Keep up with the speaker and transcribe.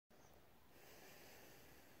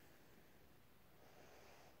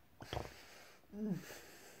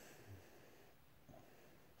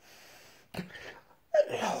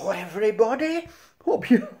Hello everybody, hope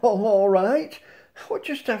you're all alright. We're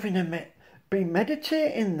just having been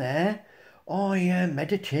meditating there. Oh yeah,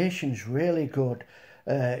 meditation's really good.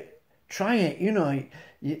 Try it, you know,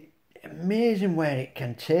 amazing where it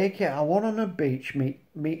can take you. I went on a beach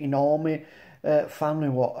meeting all my family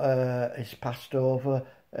what is passed over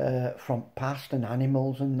from past and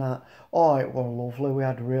animals and that. Oh, it was lovely. We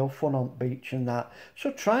had real fun on the beach and that.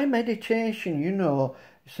 So try meditation, you know.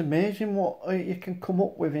 It's amazing what you can come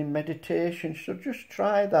up with in meditation. So just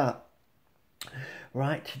try that.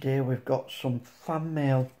 Right, today we've got some fan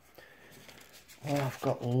mail. Oh, I've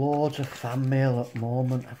got loads of fan mail at the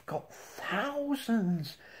moment. I've got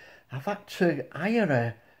thousands. I've had to hire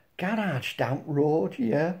a garage down the road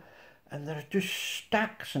here. And there are just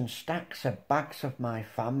stacks and stacks of bags of my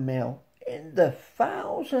fan mail. In the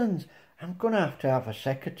thousands. I'm going to have a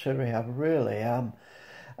secretary. I really am.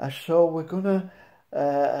 So we're going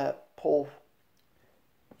to pull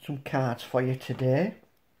some cards for you today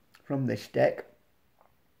from this deck.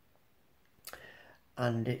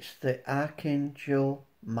 And it's the Archangel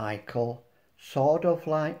Michael Sword of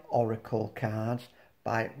Light Oracle cards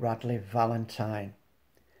by Radleigh Valentine.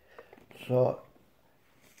 So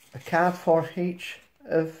a card for each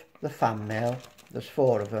of the fan mail. There's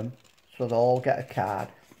 4 of them, so they'll all get a card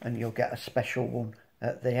and you'll get a special one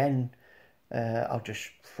at the end. I'll just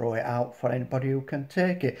throw it out for anybody who can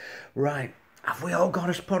take it. Right, have we all got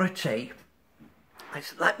a pot of tea?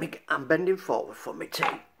 I'm bending forward for my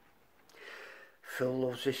tea. Phil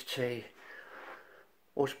loves his tea.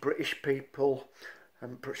 Us British people,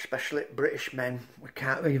 and especially British men, we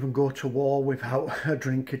can't even go to war without a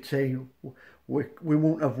drink of tea. We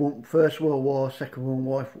wouldn't have won First World War, Second World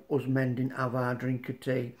War if us men didn't have our drink of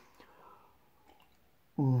tea.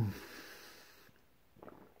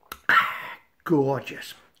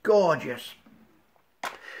 Gorgeous, gorgeous.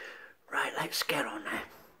 Right, let's get on there.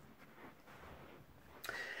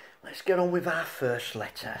 Let's get on with our first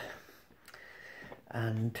letter.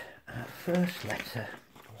 And our first letter,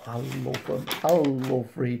 I love them. I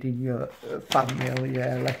love reading your fan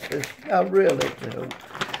mail, letters. I really do.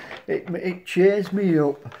 It cheers me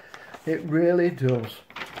up. It really does.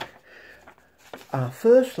 Our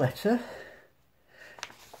first letter,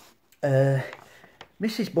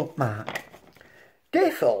 Mrs. Bookmark.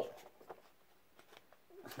 Dear Phil,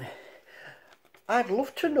 I'd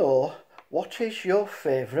love to know what is your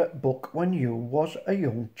favourite book when you was a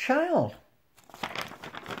young child?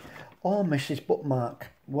 Oh, Mrs. Bookmark,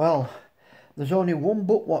 well, there's only one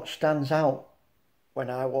book what stands out when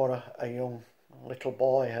I was a young little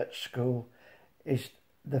boy at school, is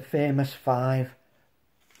The Famous Five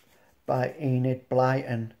by Enid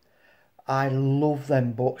Blyton. I love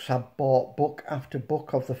them books. I bought book after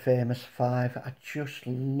book of The Famous Five. I just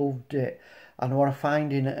loved it. And what I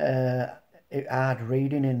finding it hard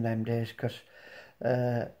reading in them days, because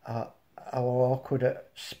I was awkward at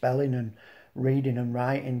spelling and reading and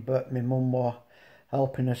writing, but my mum was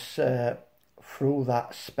helping us through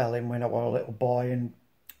that spelling when I was a little boy, and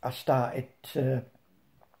I started to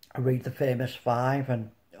read The Famous Five,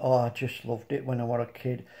 and oh, I just loved it when I was a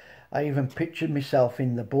kid. I even pictured myself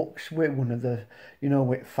in the books with one of the, you know,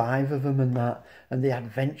 with 5 of them and that, and the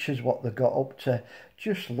adventures what they got up to.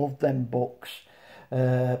 Just loved them books.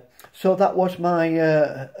 So that was my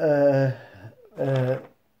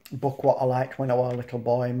book what I liked when I was a little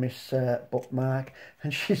boy, Miss Bookmark.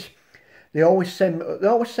 And they always send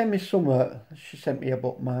me somewhere. She sent me a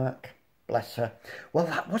bookmark. Bless her. Well,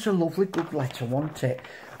 that was a lovely, good letter, wasn't it?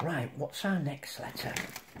 Right, what's our next letter?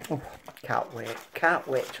 Oh, can't wait. Can't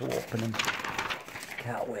wait to open them.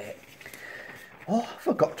 Can't wait. Oh, I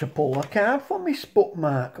forgot to pull a card for Miss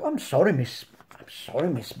Bookmark. I'm sorry, Miss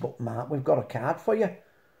Bookmark. We've got a card for you.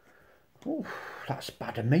 Oh, that's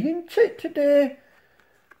bad of me, isn't it, today?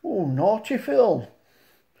 Oh, naughty Phil.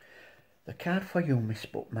 The card for you, Miss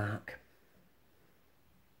Bookmark.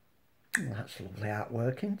 Oh, that's lovely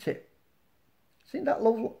artwork, isn't it? Isn't that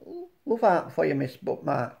love art for you, Miss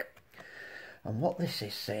Bookmark? And what this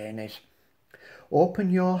is saying is, open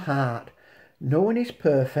your heart. No one is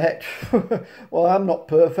perfect. Well, I'm not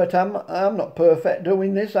perfect. I'm not perfect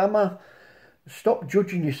doing this, am I? Stop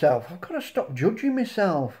judging yourself. I've got to stop judging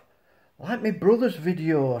myself. Like my brother's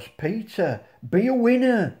videos, Peter. Be a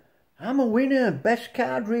winner. I'm a winner. Best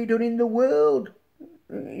card reader in the world.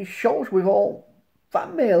 He shows with all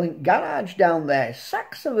fan mail in garage down there.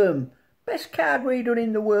 Sacks of them. Best card reader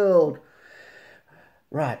in the world.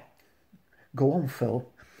 Right. Go on, Phil.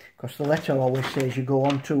 Because the letter always says you go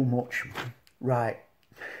on too much. Right.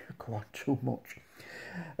 Go on too much.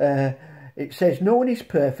 It says, no one is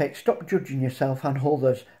perfect. Stop judging yourself and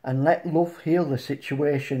others and let love heal the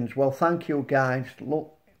situations. Well, thank you, guys.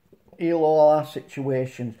 Look, heal all our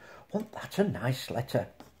situations. Well, that's a nice letter.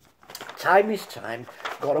 Time is time.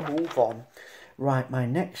 Got to move on. Right, my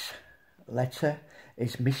next letter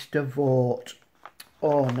is Mr. Vogt.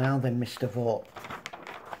 Oh, now then, Mr. Vogt.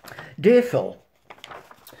 Dear Phil,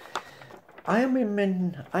 I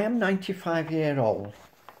am 95 years old.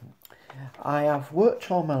 I have worked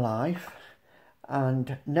all my life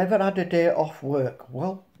and never had a day off work.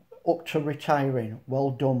 Well, up to retiring.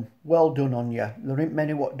 Well done on you. There ain't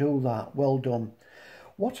many what do that. Well done.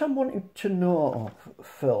 What I'm wanting to know,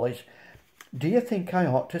 Phil, is do you think I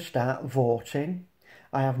ought to start voting?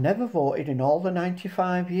 I have never voted in all the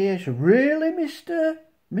 95 years. Really, Mr.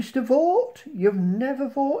 Vogt? You've never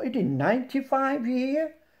voted in 95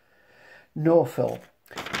 years? No, Phil,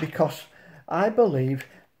 because I believe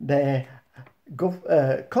they're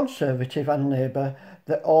Conservative and Labour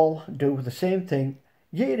that all do the same thing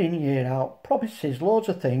year in, year out, promises loads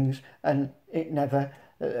of things and it never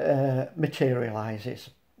materialises.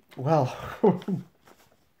 Well,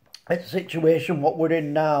 it's a situation what we're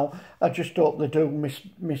in now. I just hope they do,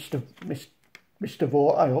 Mr.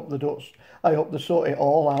 Vogt. I hope they sort it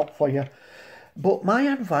all out for you. But my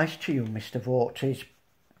advice to you, Mr. Vogt, is,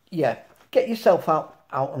 yeah, get yourself out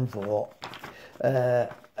and vote.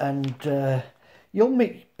 You'll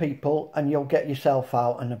meet people and you'll get yourself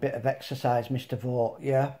out and a bit of exercise, Mr. Vogt,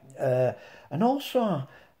 yeah. And also,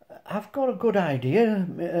 I've got a good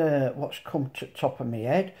idea what's come to the top of my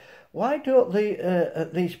head. Why don't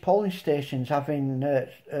these polling stations having,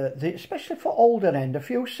 especially for older end, a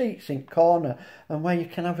few seats in corner and where you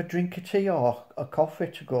can have a drink of tea or a coffee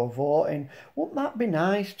to go voting? Wouldn't that be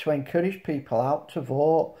nice to encourage people out to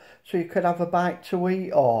vote so you could have a bite to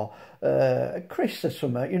eat or a crisp or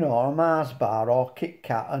something, you know, or a Mars bar or Kit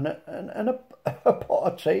Kat and a pot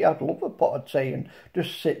of tea? I'd love a pot of tea and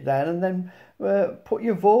just sit there and then put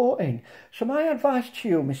your vote in. So my advice to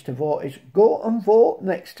you, Mr. Vogt, is go and vote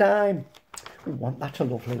next time. We want that a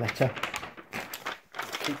lovely letter.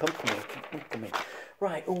 Keep on coming.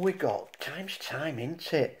 Right, who we got? Time's time,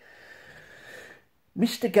 isn't it?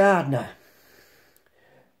 Mr. Gardner.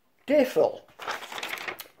 Dear Phil,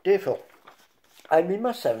 I'm in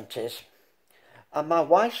my 70s and my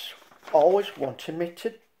wife's always wanted me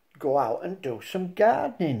to go out and do some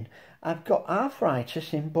gardening. I've got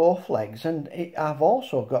arthritis in both legs and I've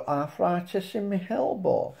also got arthritis in my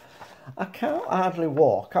elbow. I can't hardly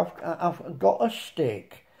walk. I've got a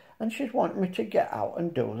stick and she's wanting me to get out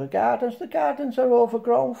and do the gardens. The gardens are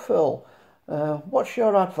overgrown, Phil. What's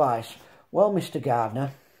your advice? Well, Mr.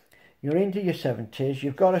 Gardner, you're into your 70s,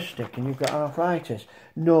 you've got a stick and you've got arthritis.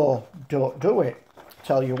 No, don't do it.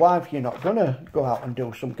 Tell your wife you're not going to go out and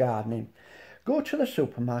do some gardening. Go to the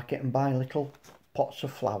supermarket and buy little pots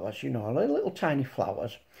of flowers, you know, little tiny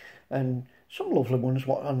flowers, and some lovely ones,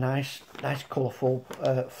 what are nice colourful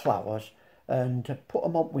flowers, and put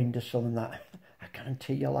them on windowsill and that. I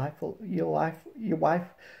guarantee your wife will love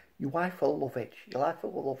it. Your wife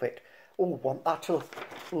will love it. Oh, want that a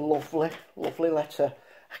lovely letter.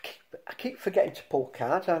 I keep forgetting to pull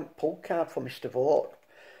cards. I haven't pulled card for Mr. Vogt.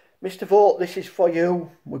 Mr. Vogt, this is for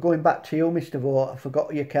you. We're going back to you, Mr. Vogt. I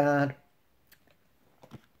forgot your card.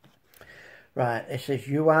 Right, it says,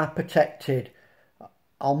 you are protected.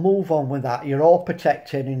 I'll move on with that. You're all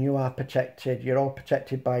protected and you are protected. You're all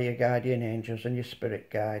protected by your guardian angels and your spirit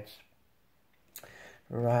guides.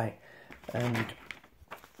 Right, and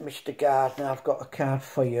Mr. Gardner, I've got a card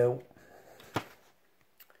for you.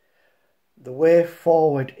 The way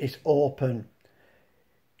forward is open.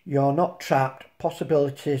 You're not trapped.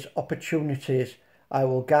 Possibilities, opportunities. I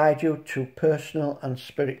will guide you to personal and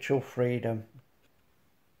spiritual freedom.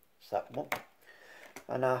 That one.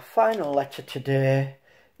 And our final letter today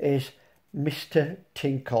is Mr.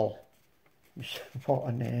 Tinkle. What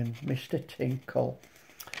a name, Mr. Tinkle.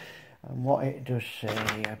 And what it does say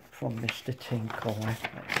here from Mr. Tinkle,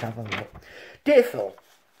 let's have a look. Dear Phil,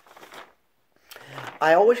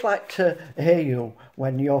 I always like to hear you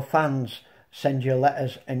when your fans send you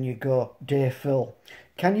letters and you go, Dear Phil.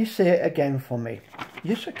 Can you say it again for me?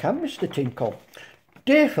 Yes, I can, Mr. Tinkle.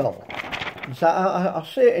 Dear Phil. So I'll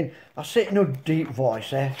say it in a deep voice,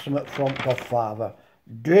 something from Godfather.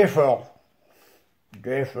 Dear Phil.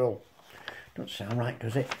 Dear Phil. Don't sound right,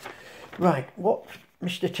 does it? Right, what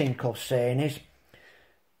Mr. Tinkle's saying is,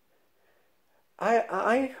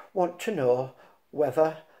 I want to know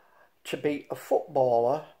whether to be a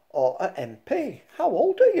footballer or an MP. How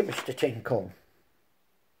old are you, Mr. Tinkle?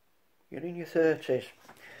 You're in your 30s.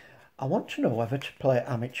 I want to know whether to play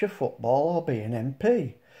amateur football or be an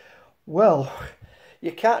MP. Well,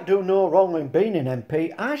 you can't do no wrong in being an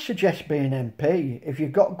MP. I suggest being an MP if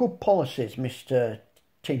you've got good policies, Mr.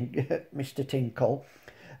 Mr. Tinkle.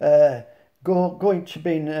 Going to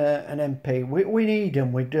being an MP. We need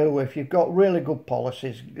them, we do. If you've got really good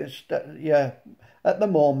policies, yeah, at the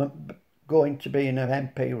moment, going to being an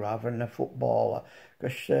MP rather than a footballer,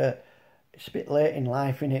 because it's a bit late in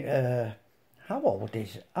life, innit? How old are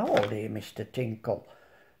you, Mr. Tinkle?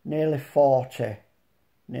 Nearly 40.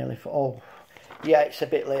 Oh, yeah, it's a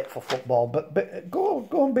bit late for football, but go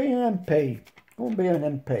and be an MP. Go and be an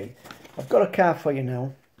MP. I've got a card for you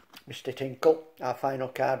now, Mr. Tinkle. Our final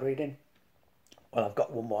card reading. Well, I've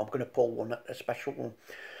got one more. I'm going to pull one, a special one.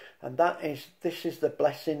 And this is the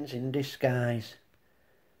blessings in disguise.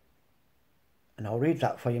 And I'll read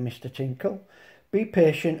that for you, Mr. Tinkle. Be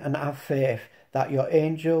patient and have faith that your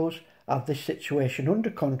angels have this situation under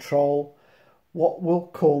control. What will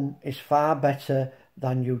come is far better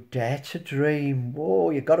than you dare to dream. Whoa,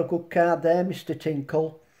 you got a good card there, Mr.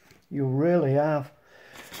 Tinkle. You really have.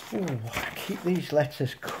 Ooh, keep these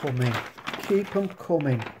letters coming. Keep them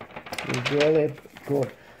coming. You're really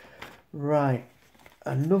good. Right,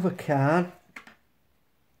 another card.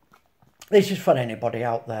 This is for anybody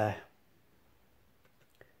out there.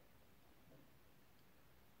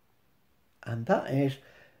 And that is,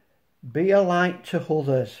 be a light to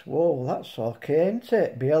others. Whoa, that's okay, isn't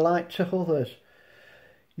it? Be a light to others.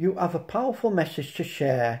 You have a powerful message to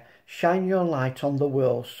share. Shine your light on the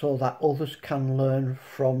world so that others can learn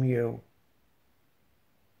from you.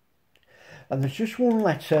 And there's just one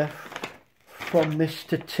letter from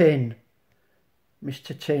Mr. Tin.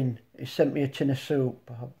 Mr. Tin, he sent me a tin of soup,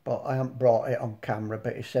 but I haven't brought it on camera,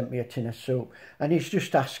 but he sent me a tin of soup. And he's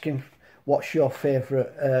just asking, what's your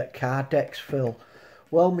favourite card decks, Phil?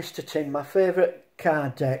 Well, Mr. Tin, my favourite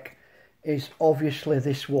card deck is obviously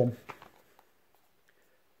this one.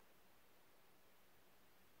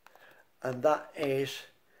 And that is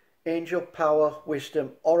Angel Power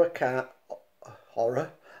Wisdom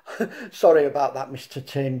Horror. Sorry about that, Mr.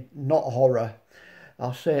 Tin, not horror.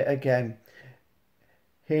 I'll say it again.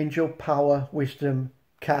 Angel Power Wisdom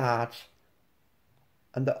cards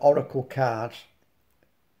and the Oracle cards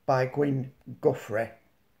by Gwyn Guthrie.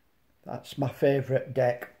 That's my favourite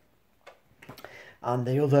deck. And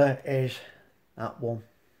the other is that one.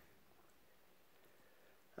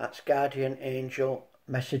 That's Guardian Angel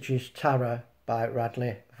Messages Tarot by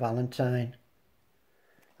Radleigh Valentine.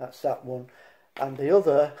 That's that one. And the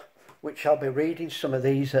other, which I'll be reading some of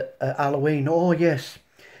these at Halloween. Oh yes,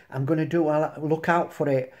 I'm going to do, look out for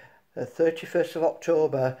it. The 31st of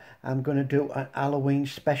October, I'm going to do an Halloween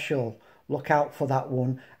special. Look out for that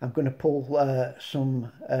one. I'm going to pull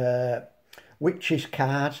some witches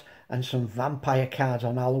cards and some vampire cards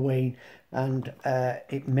on Halloween. And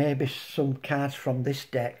it may be some cards from this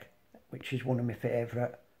deck, which is one of my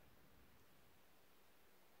favourite.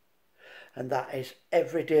 And that is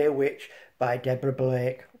Everyday Witch by Deborah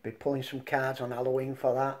Blake. I'll be pulling some cards on Halloween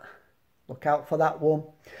for that. Look out for that one.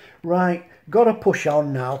 Right, got to push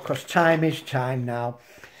on now because time is time now.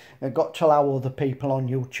 I've got to allow other people on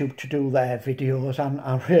YouTube to do their videos,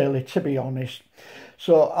 and really, to be honest.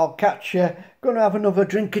 So I'll catch you. Going to have another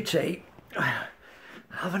drink of tea.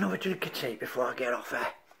 Have another drink of tea before I get off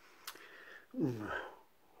here.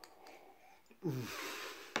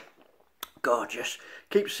 Gorgeous.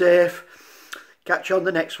 Keep safe. Catch you on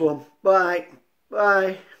the next one. Bye.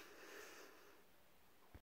 Bye.